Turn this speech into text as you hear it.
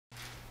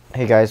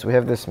Hey guys, we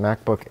have this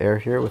MacBook Air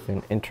here with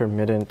an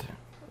intermittent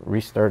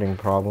restarting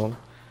problem.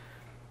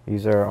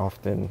 These are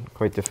often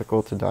quite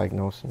difficult to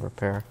diagnose and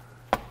repair.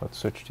 Let's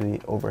switch to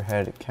the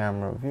overhead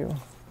camera view.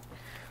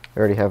 We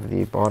already have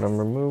the bottom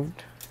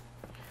removed.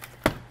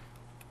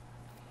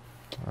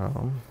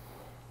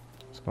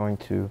 It's going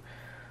to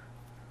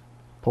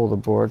pull the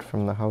board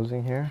from the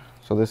housing here.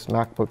 So this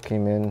MacBook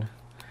came in,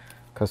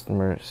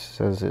 customer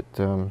says it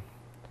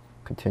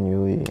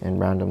continually and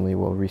randomly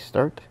will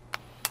restart.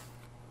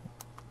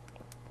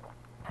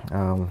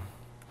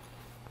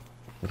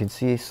 You can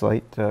see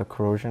slight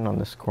corrosion on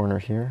this corner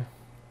here,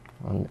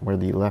 on where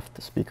the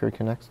left speaker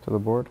connects to the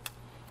board.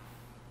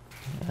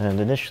 And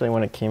initially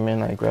when it came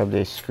in, I grabbed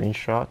a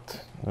screenshot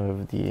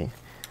of the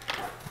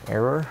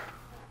error.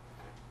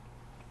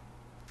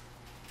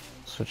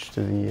 Switch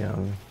to the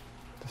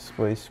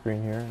display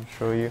screen here and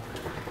show you.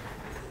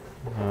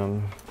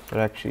 It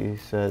actually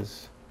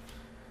says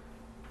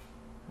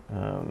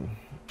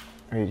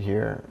right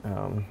here,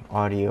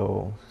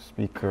 audio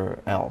speaker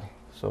L.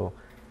 So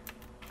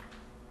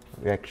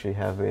we actually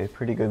have a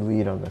pretty good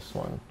lead on this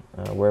one.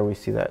 Where we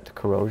see that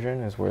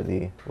corrosion is where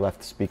the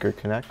left speaker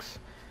connects.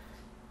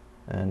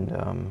 And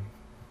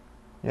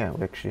yeah,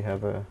 we actually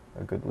have a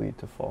good lead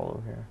to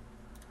follow here.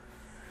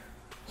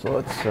 So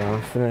let's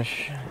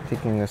finish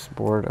taking this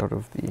board out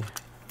of the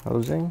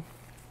housing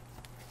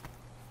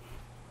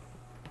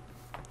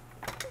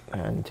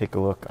and take a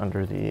look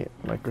under the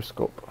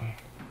microscope.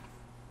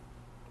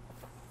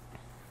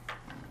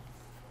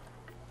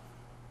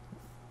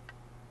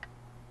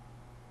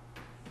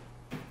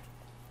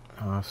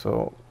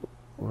 So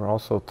we're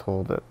also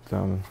told that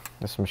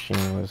this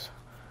machine was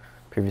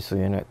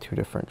previously in at 2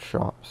 different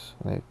shops.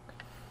 They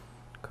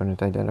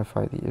couldn't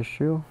identify the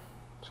issue.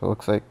 So it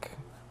looks like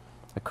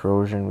the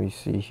corrosion we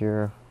see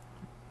here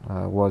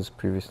was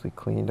previously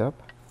cleaned up.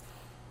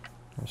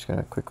 I'm just going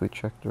to quickly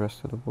check the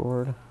rest of the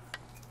board.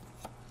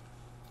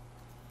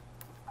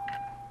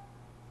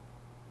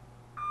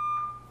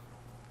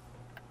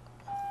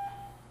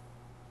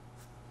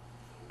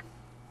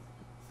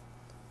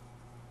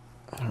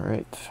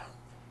 Alright,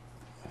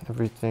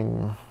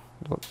 everything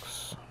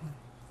looks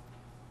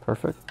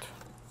perfect.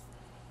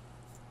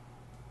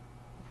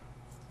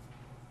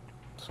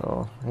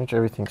 So pretty much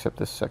everything except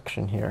this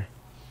section here.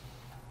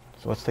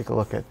 So let's take a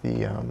look at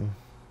the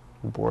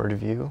board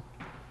view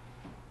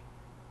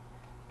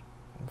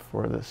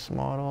for this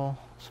model.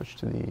 Switch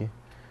to the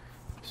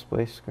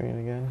display screen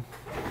again.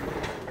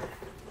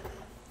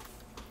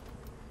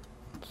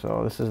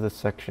 So this is the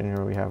section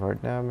where we have our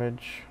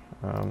damage.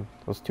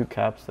 Those 2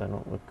 caps that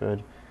don't look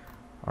good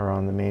are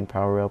on the main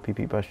power rail,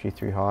 PP bus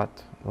G3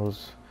 hot.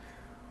 Those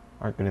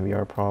aren't going to be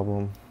our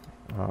problem.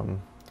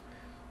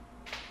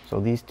 So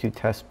these 2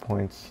 test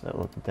points that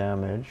look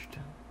damaged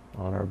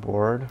on our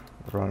board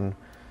run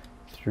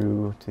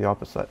through to the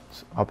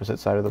opposite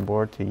side of the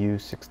board to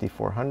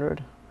U6400.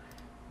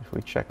 If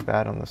we check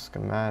that on the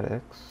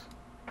schematics,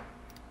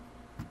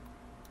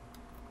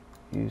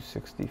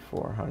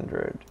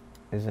 U6400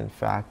 is in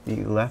fact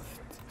the left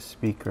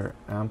speaker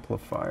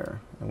amplifier,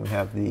 and we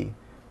have the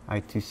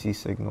I2C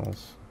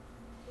signals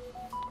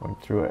going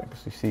through it,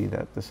 because you see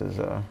that this is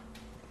an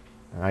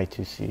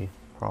I2C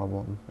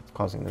problem that's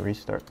causing the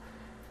restart.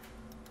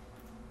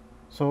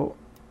 So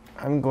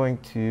I'm going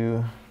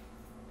to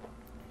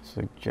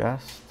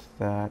suggest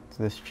that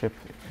this chip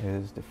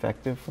is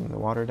defective from the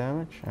water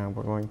damage, and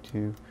we're going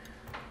to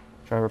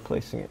try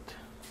replacing it.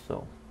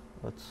 So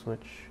let's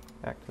switch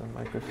back to the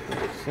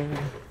microscope scene.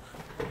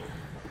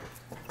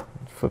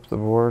 Flip the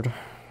board.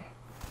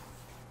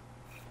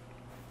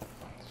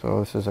 So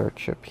this is our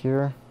chip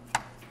here.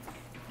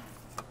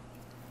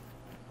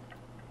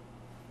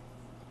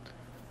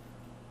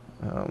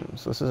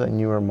 So this is a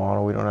newer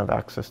model. We don't have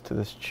access to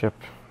this chip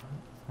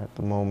at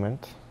the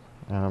moment,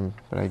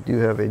 but I do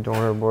have a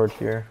donor board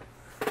here.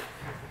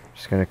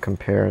 Just going to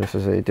compare. This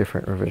is a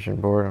different revision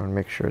board. I want to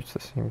make sure it's the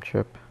same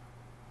chip.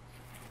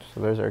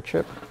 So there's our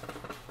chip.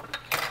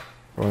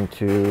 I'm going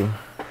to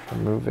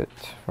remove it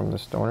from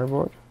this donor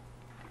board.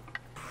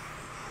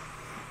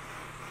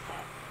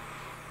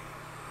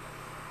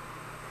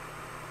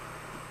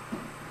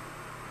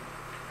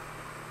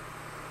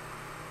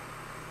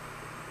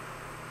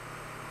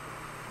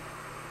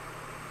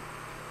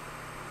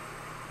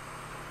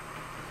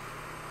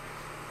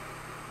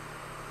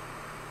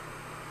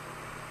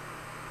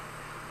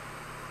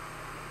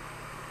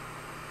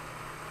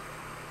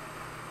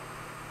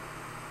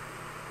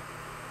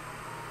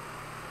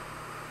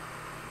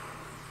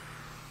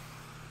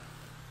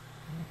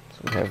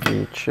 We have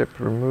the chip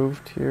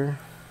removed here.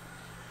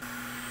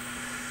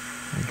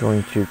 I'm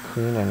going to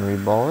clean and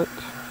reball it.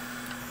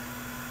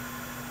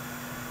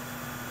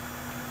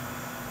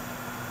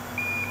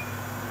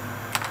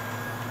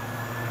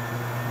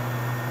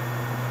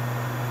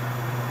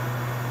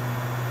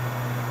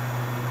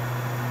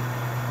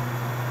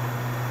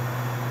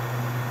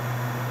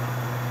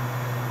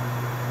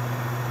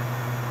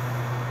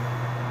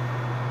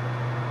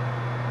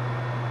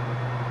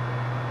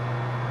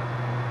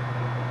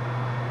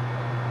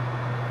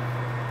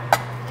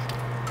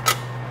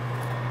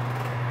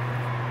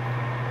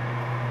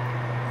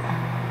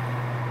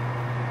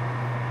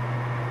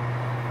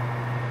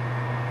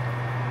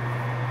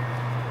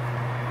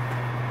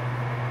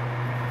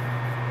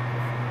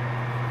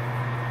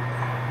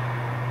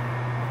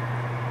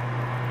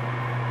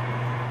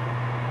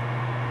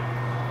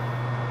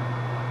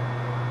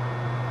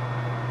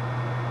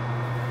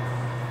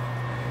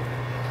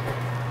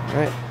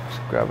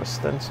 grab a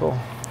stencil.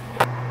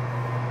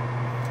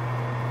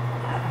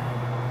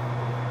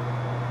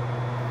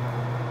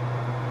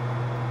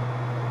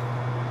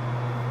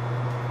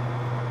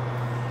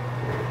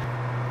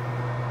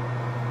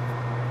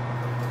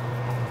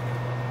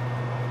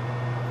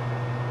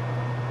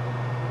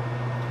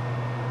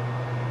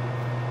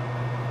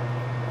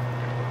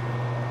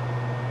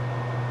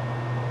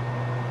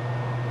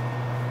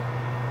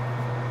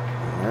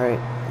 Alright,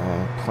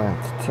 and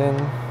plant the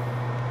tin.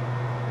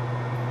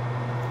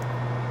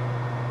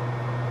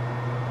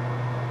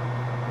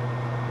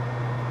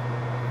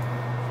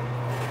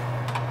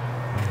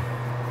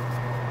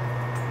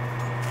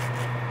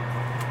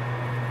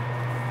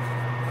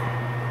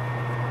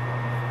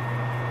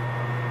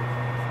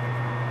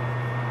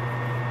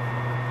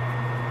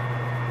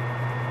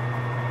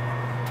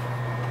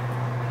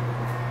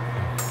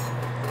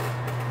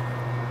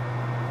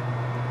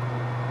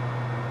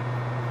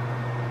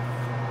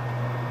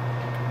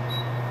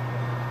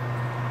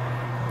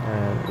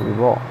 And we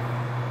roll.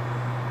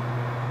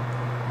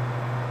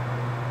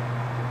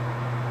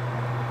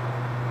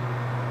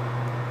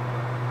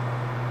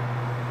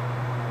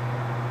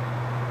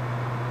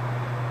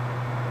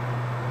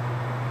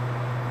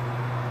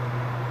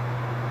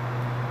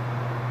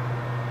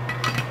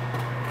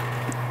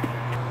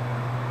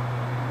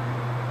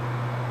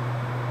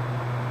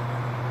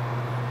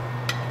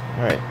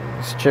 Alright,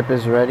 this chip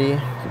is ready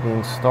to be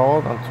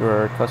installed onto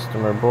our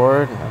customer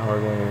board. Now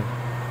we're going to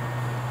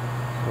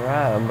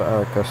grab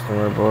our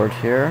customer board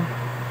here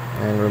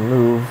and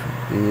remove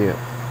the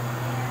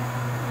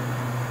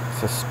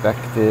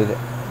suspected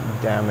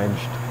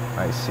damaged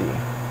IC.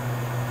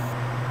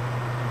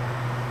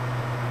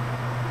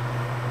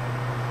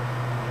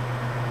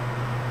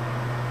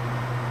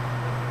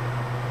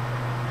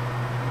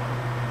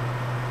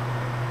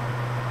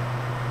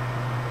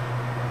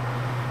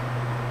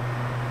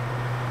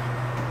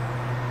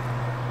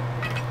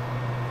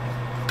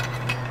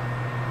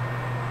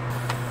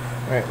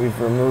 Alright, we've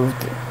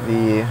removed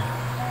the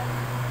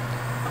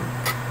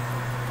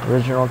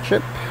original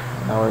chip.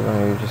 Now we're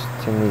going to just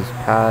tin these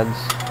pads,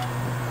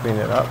 clean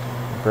it up,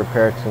 and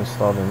prepare to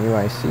install the new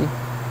IC.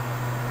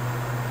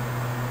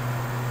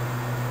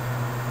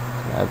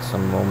 Add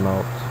some low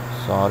melt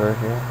solder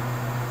here.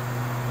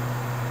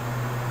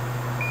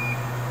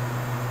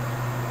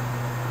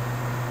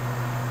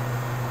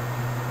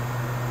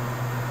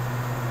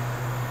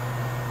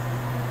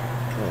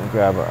 And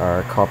grab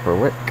our copper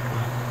wick.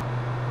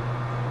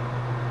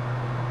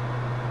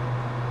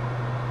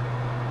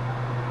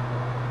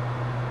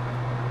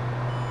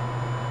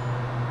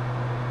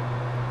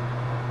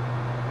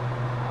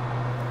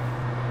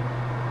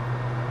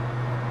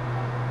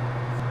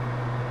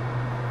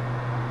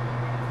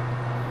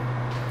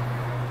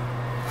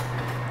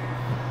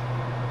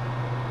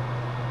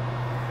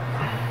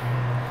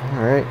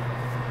 Alright,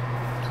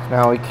 so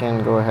now we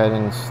can go ahead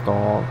and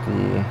install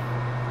the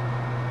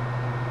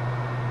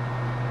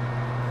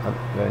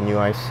new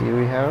IC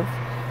we have.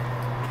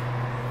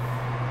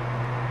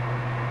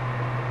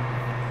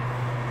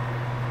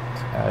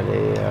 Let's add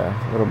a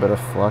little bit of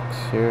flux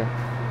here.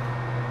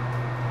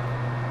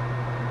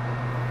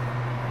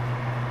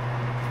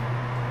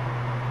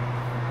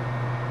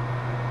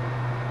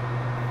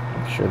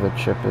 Make sure the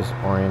chip is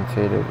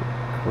orientated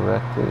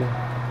correctly.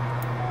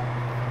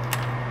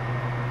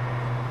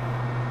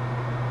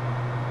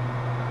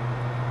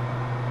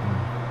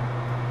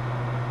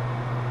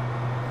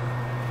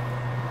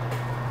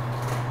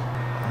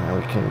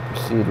 We can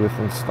proceed with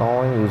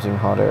installing using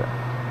hot air.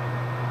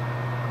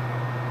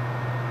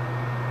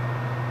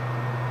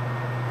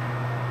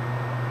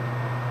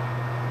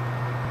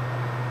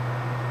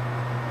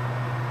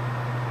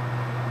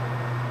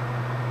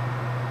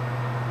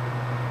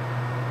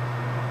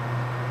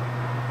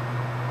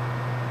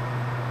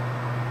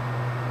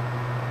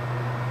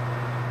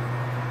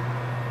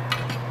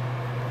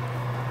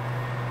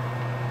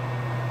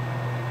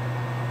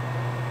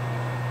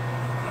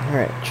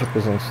 Alright, chip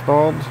is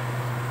installed.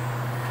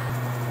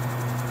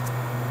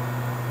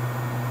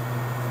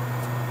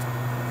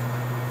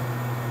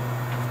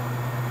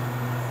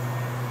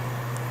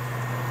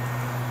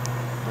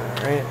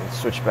 Alright, let's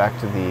switch back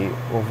to the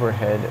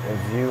overhead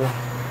view.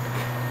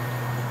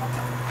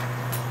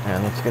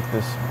 And let's get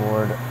this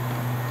board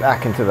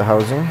back into the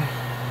housing.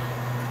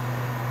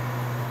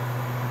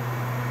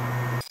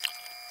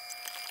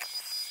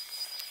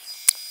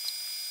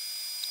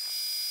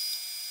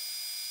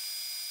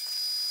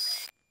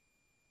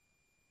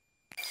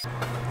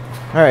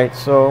 Alright,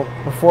 so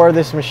before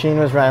this machine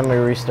was randomly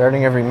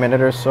restarting every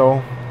minute or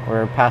so.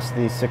 We're past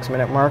the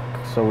 6-minute mark,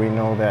 so we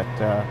know that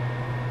the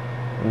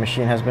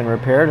machine has been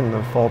repaired and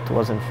the fault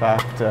was in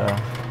fact the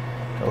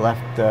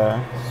left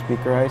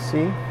speaker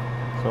IC.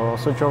 So I'll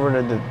switch over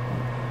to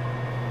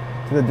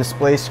the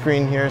display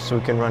screen here so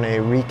we can run a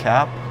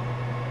recap.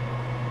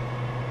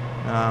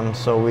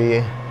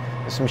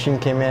 This machine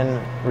came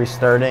in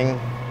restarting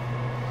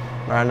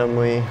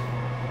randomly.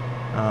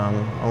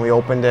 When we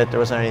opened it, there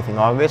wasn't anything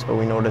obvious, but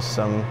we noticed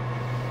some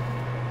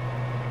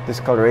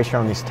discoloration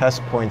on these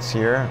test points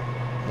here.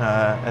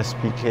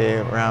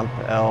 SPK ramp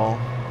L,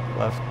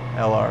 left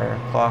LR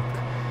clock,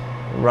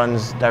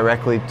 runs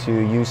directly to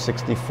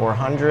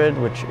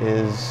U6400, which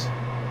is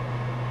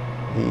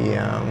the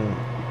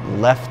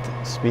left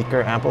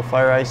speaker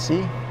amplifier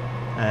IC.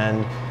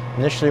 And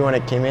initially when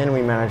it came in,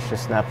 we managed to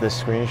snap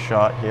this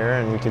screenshot here,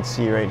 and we could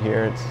see right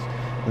here it's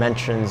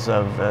mentions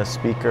of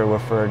speaker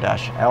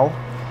woofer-L.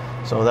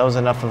 So that was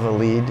enough of a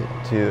lead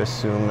to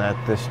assume that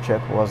this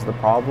chip was the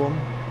problem.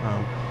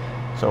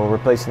 So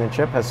replacing the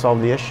chip has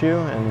solved the issue,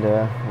 and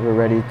we're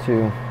ready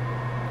to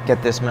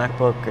get this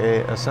MacBook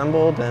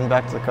assembled and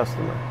back to the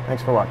customer.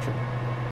 Thanks for watching.